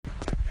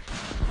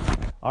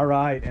All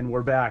right, and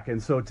we're back.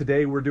 And so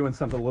today we're doing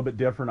something a little bit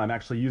different. I'm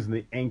actually using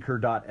the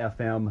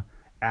Anchor.fm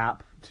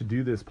app to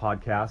do this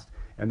podcast,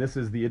 and this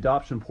is the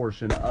adoption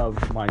portion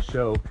of my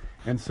show.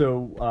 And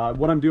so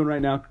what I'm doing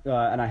right now,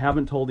 and I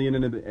haven't told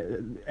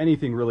Ian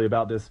anything really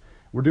about this,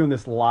 we're doing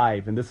this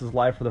live, and this is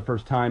live for the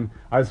first time.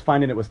 I was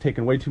finding it was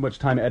taking way too much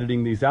time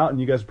editing these out,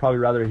 and you guys would probably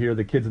rather hear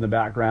the kids in the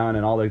background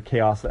and all the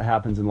chaos that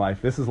happens in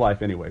life. This is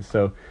life anyway,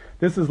 so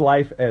this is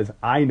life as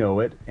I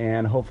know it,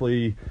 and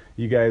hopefully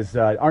you guys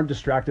aren't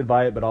distracted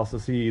by it, but also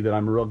see that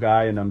I'm a real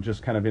guy and I'm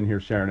just kind of in here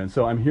sharing. And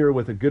so I'm here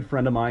with a good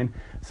friend of mine,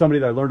 somebody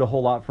that I learned a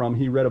whole lot from.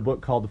 He read a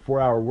book called The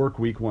 4-Hour Work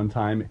Week one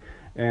time,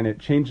 and it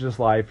changed his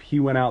life. He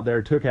went out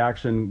there, took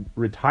action,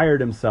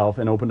 retired himself,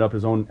 and opened up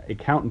his own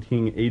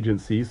accounting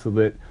agency so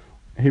that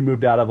he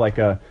moved out of like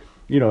an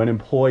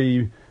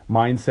employee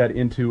mindset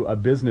into a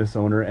business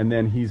owner, and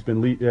then he's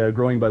been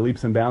growing by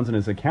leaps and bounds in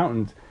his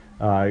accountant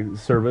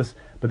service.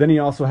 But then he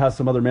also has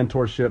some other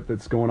mentorship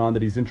that's going on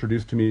that he's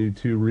introduced me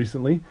to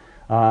recently.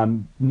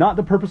 Not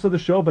the purpose of the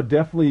show, but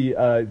definitely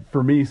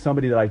for me,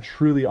 somebody that I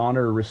truly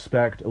honor,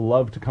 respect,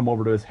 love to come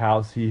over to his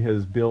house. He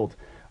has built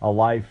a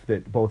life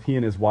that both he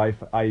and his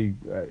wife I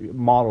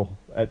model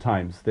at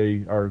times.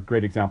 They are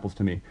great examples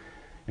to me.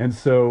 And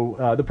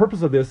so the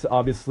purpose of this,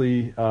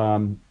 obviously,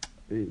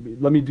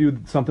 let me do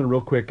something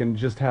real quick and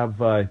just have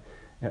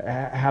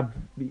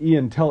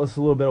Ian tell us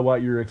a little bit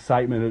about your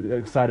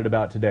excited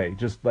about today.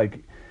 Just like,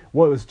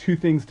 what was 2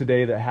 things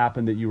today that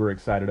happened that you were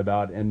excited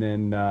about? And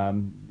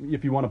then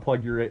if you want to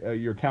plug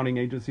your accounting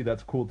agency,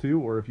 that's cool too.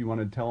 Or if you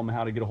want to tell them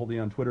how to get a hold of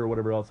you on Twitter or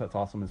whatever else, that's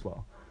awesome as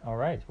well. All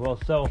right. Well,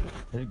 so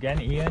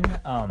again, Ian,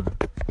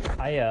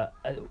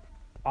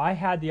 I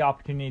had the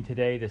opportunity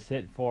today to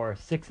sit for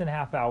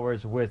 6.5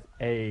 hours with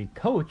a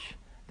coach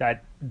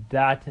that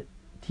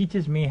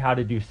teaches me how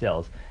to do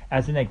sales.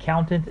 As an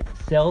accountant,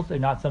 sales are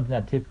not something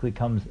that typically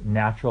comes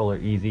natural or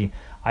easy.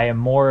 I am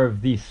more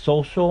of the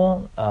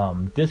social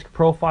disc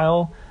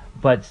profile,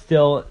 but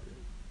still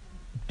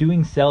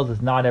doing sales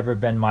has not ever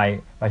been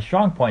my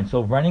strong point.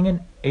 So running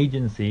an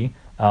agency,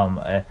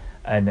 an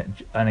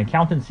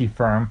accountancy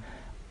firm,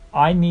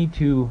 I need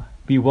to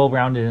be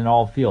well-rounded in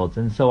all fields.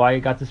 And so I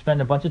got to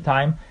spend a bunch of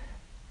time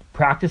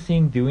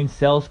practicing doing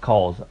sales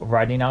calls,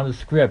 writing out a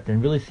script,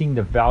 and really seeing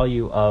the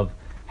value of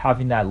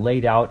having that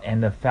laid out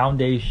and the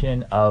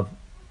foundation of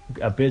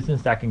a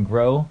business that can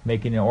grow,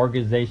 making an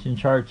organization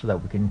chart so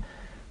that we can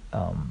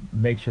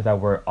make sure that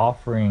we're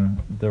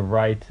offering the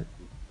right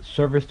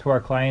service to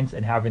our clients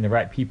and having the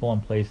right people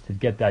in place to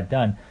get that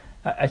done.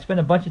 I spent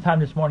a bunch of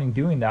time this morning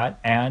doing that,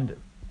 and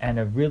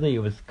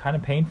it was kind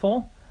of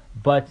painful,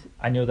 but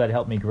I know that it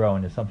helped me grow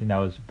and it's something that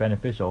was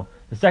beneficial.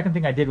 The second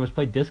thing I did was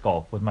play disc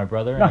golf with my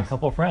brother and a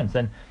couple of friends,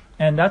 and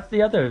that's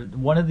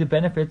one of the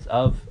benefits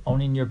of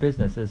owning your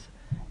business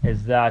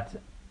is that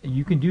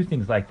you can do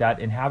things like that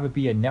and have it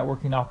be a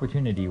networking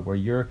opportunity where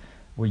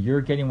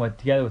you're getting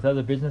together with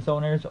other business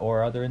owners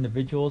or other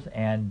individuals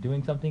and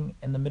doing something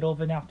in the middle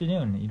of an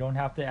afternoon. You don't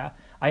have to.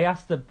 I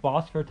asked the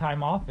boss for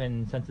time off,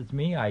 and since it's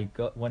me, I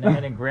went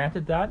ahead and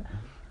granted that.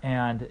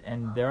 And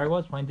there I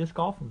was playing disc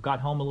golf. Got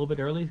home a little bit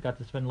early. Got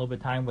to spend a little bit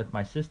of time with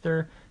my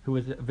sister who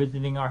was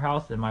visiting our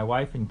house, and my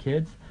wife and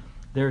kids.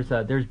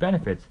 There's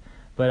benefits,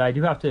 but I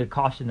do have to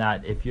caution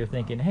that if you're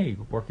thinking, hey,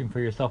 working for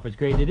yourself is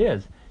great, it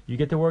is. You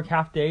get to work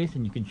half days,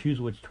 and you can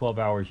choose which 12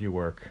 hours you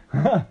work.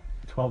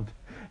 12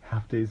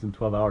 half days and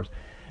 12 hours.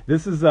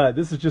 This is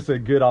just a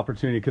good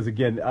opportunity because,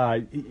 again,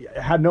 I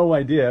had no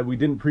idea. We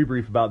didn't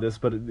pre-brief about this,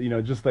 but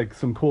just like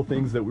some cool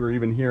things that we were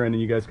even hearing,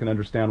 and you guys can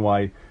understand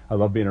why I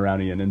love being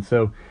around Ian. And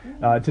so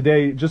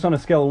today, just on a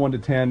scale of 1 to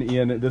 10,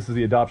 Ian, this is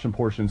the adoption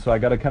portion, so I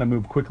got to kind of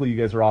move quickly. You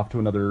guys are off to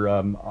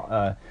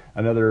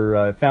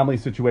another family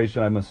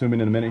situation, I'm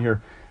assuming, in a minute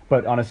here.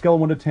 But on a scale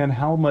of 1 to 10,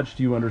 how much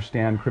do you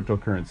understand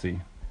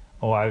cryptocurrency?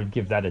 Oh, I would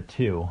give that a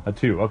 2. A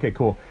 2. Okay,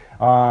 cool.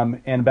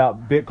 And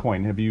about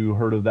Bitcoin, have you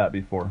heard of that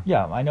before?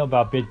 Yeah, I know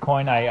about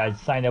Bitcoin. I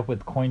signed up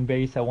with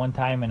Coinbase at one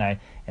time,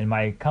 and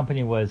my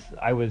company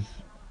I was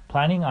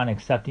planning on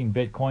accepting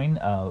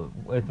Bitcoin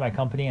with my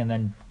company, and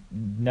then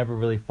never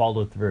really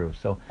followed through.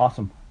 So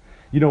awesome.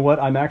 You know what?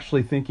 I'm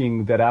actually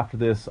thinking that after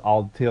this,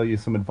 I'll tell you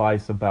some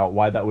advice about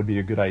why that would be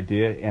a good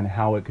idea and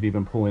how it could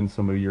even pull in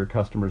some of your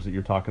customers that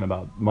you're talking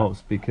about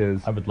most.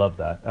 Because I would love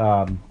that.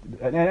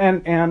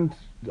 And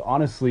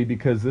honestly,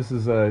 because this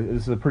is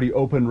a pretty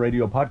open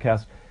radio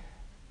podcast,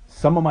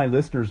 some of my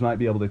listeners might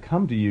be able to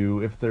come to you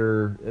if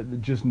they're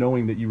just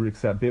knowing that you would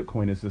accept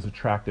Bitcoin is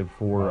attractive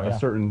for a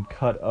certain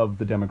cut of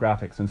the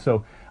demographics. And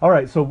so, all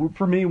right. So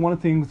for me, one of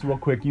the things, real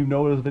quick, you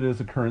know of it as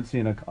a currency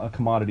and a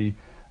commodity.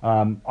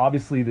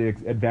 Obviously, the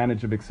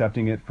advantage of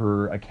accepting it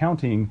for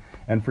accounting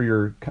and for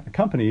your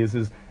company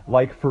is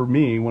like for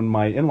me, when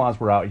my in-laws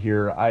were out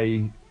here,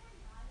 I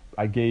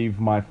gave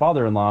my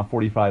father-in-law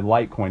 45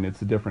 Litecoin.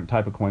 It's a different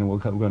type of coin. We'll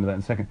go into that in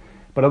a second.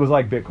 But it was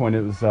like Bitcoin.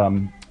 It was,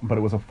 but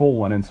it was a full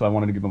one, and so I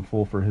wanted to give him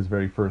full for his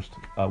very first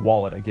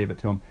wallet. I gave it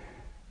to him.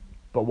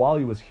 But while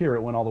he was here,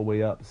 it went all the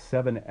way up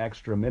 7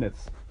 extra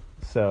minutes.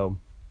 So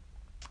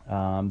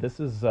this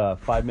is a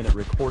 5-minute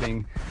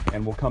recording,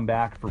 and we'll come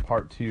back for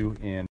part 2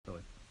 in.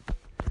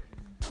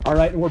 All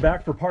right, and we're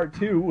back for part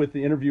 2 with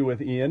the interview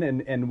with Ian,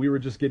 and we were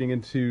just getting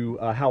into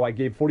how I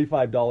gave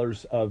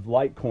 $45 of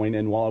Litecoin,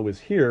 and while I was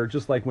here,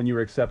 just like when you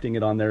were accepting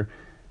it on there,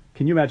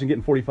 can you imagine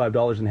getting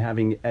 $45 and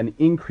having an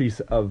increase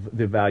of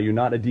the value,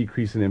 not a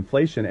decrease in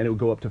inflation, and it would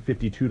go up to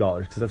 $52,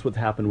 because that's what's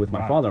happened with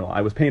my father-in-law.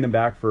 I was paying him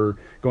back for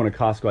going to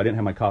Costco. I didn't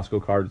have my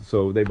Costco card,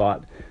 so they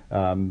bought,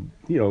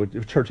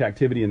 church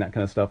activity and that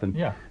kind of stuff. And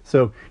Yeah.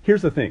 So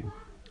here's the thing.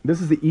 This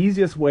is the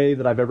easiest way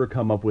that I've ever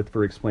come up with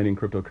for explaining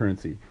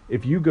cryptocurrency.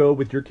 If you go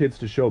with your kids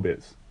to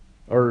Showbiz,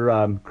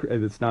 or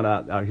it's not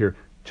out here,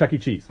 Chuck E.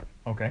 Cheese.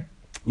 Okay.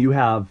 You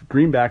have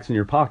greenbacks in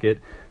your pocket.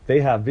 They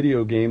have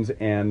video games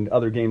and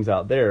other games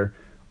out there.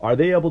 Are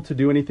they able to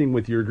do anything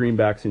with your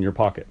greenbacks in your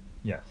pocket?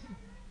 Yes.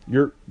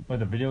 With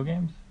the video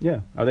games? Yeah.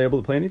 Are they able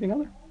to play anything on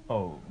there?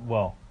 Oh,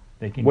 well,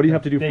 they can. What do you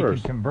have to do they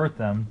first? They can convert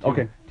them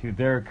to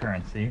their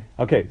currency.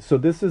 Okay, so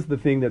this is the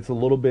thing that's a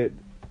little bit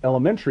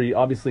elementary,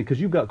 obviously,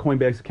 because you've got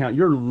Coinbase account.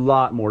 You're a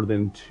lot more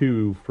than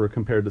 2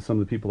 compared to some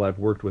of the people I've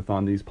worked with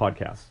on these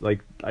podcasts.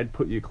 Like, I'd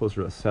put you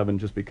closer to 7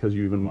 just because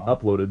you even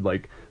uploaded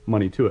like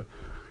money to it.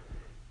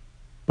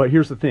 But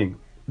here's the thing.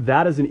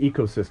 That is an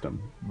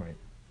ecosystem. Right.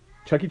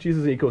 Chuck E. Cheese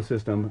is an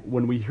ecosystem.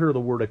 When we hear the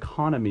word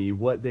economy,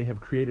 what they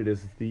have created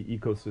is the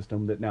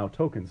ecosystem that now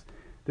tokens.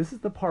 This is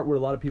the part where a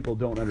lot of people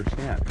don't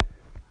understand.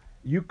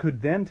 You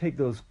could then take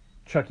those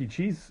Chuck E.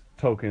 Cheese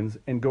tokens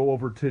and go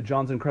over to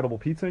John's Incredible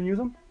Pizza and use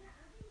them?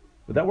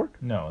 Would that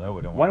work? No, that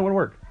wouldn't work. Why wouldn't it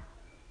work?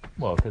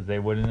 Well, because they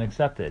wouldn't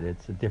accept it.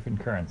 It's a different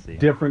currency.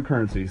 Different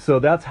currency. So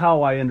that's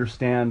how I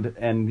understand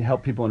and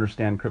help people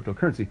understand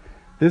cryptocurrency.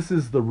 This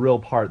is the real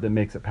part that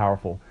makes it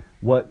powerful.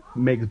 What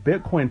makes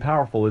Bitcoin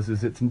powerful is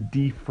it's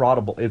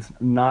defraudable. It's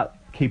not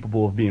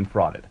capable of being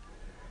frauded.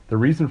 The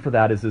reason for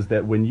that is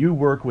that when you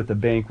work with a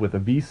bank with a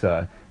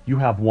Visa, you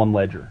have one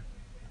ledger.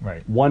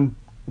 Right. One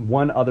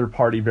other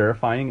party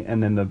verifying,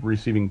 and then the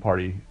receiving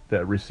party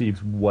that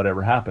receives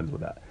whatever happens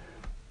with that.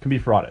 Can be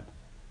frauded.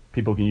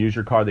 People can use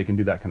your card, they can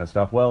do that kind of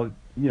stuff. Well,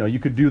 you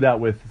could do that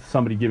with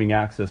somebody giving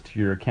access to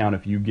your account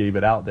if you gave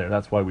it out there.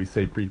 That's why we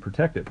say be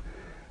protected.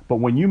 But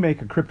when you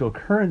make a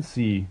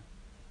cryptocurrency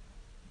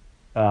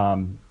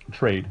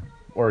trade,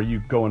 or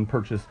you go and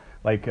purchase,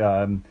 like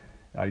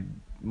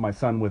my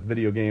son with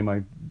video game,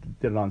 I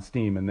did it on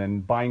Steam, and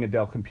then buying a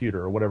Dell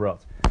computer or whatever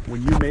else.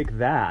 When you make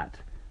that,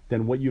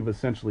 then what you've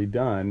essentially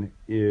done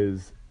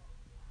is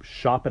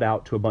shop it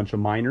out to a bunch of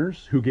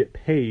miners who get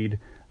paid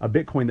a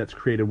Bitcoin that's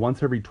created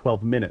once every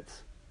 12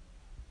 minutes,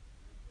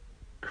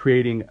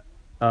 creating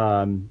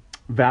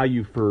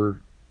value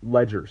for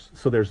ledgers.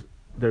 So there's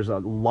a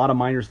lot of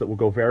miners that will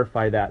go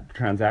verify that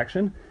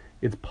transaction.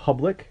 It's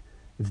public,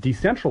 it's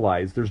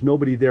decentralized. There's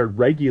nobody there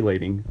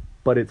regulating,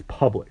 but it's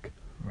public.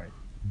 Right.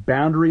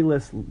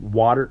 Boundaryless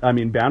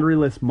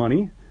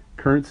money,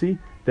 currency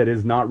that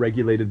is not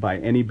regulated by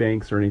any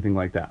banks or anything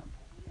like that.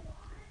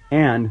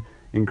 And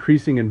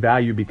increasing in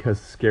value because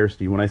of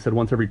scarcity. When I said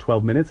once every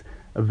 12 minutes,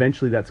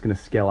 eventually that's going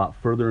to scale out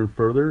further and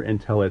further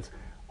until it's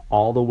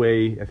all the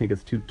way, I think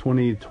it's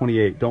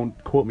 2028,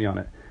 don't quote me on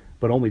it,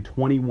 but only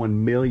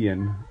 21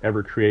 million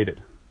ever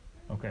created.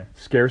 Okay.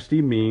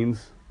 Scarcity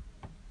means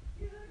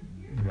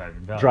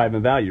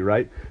driving value,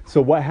 right?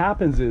 So what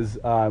happens is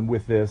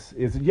with this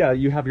is,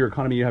 you have your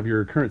economy, you have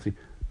your currency.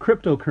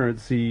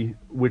 Cryptocurrency,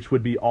 which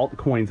would be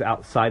altcoins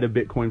outside of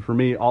Bitcoin. For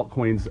me,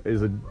 altcoins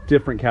is a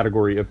different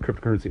category of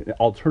cryptocurrency. An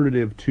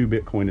alternative to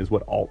Bitcoin is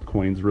what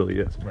altcoins really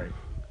is. Right.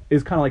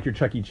 It's kind of like your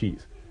Chuck E.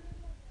 Cheese.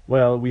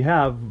 Well, we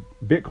have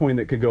Bitcoin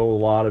that could go a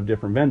lot of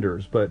different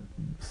vendors, but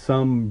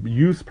some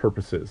use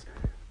purposes,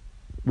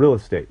 real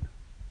estate.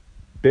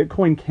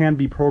 Bitcoin can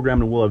be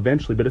programmed and will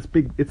eventually, but it's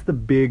big. It's the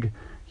big,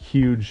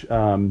 huge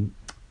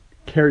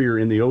carrier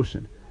in the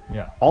ocean.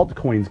 Yeah.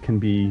 Altcoins can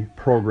be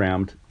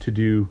programmed to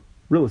do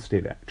real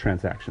estate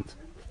transactions,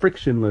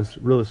 frictionless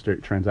real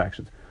estate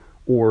transactions,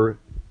 or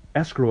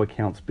escrow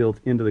accounts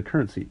built into the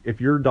currency. If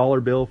your dollar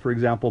bill, for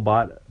example,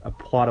 bought a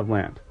plot of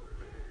land,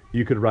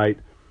 you could write,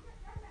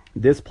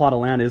 this plot of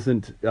land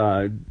isn't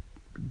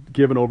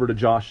given over to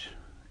Josh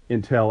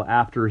until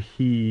after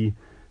he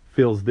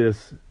fills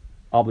this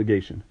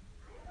obligation,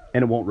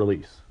 and it won't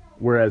release.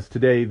 Whereas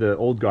today, the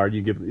old guard,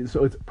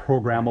 so it's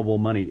programmable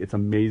money. It's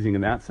amazing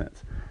in that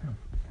sense.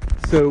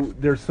 So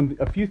there's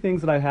a few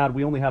things that I had.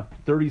 We only have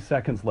 30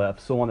 seconds left.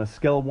 So on a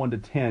scale of 1 to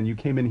 10, you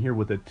came in here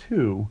with a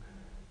 2.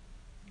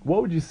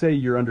 What would you say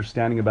your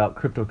understanding about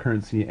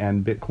cryptocurrency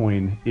and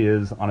Bitcoin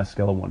is on a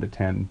scale of 1 to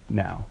 10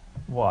 now?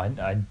 Well,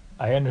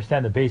 I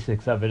understand the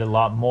basics of it a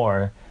lot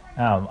more.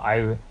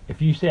 If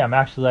you say I'm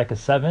actually like a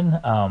 7,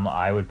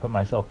 I would put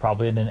myself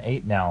probably in an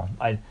 8 now.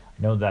 I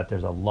know that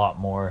there's a lot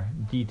more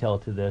detail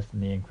to this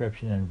and the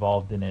encryption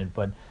involved in it,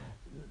 but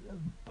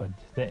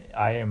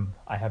I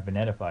have been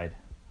edified.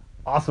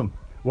 Awesome.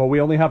 Well, we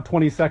only have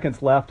 20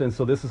 seconds left, and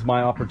so this is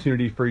my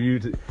opportunity for you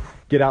to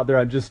get out there.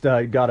 I've just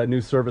got a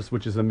new service,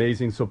 which is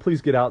amazing. So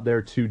please get out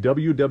there to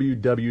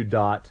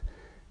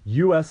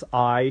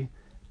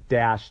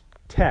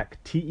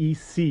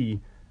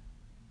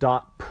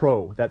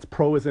www.usi-tech.pro. That's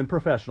pro as in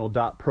professional,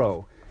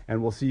 .pro.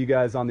 And we'll see you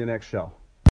guys on the next show.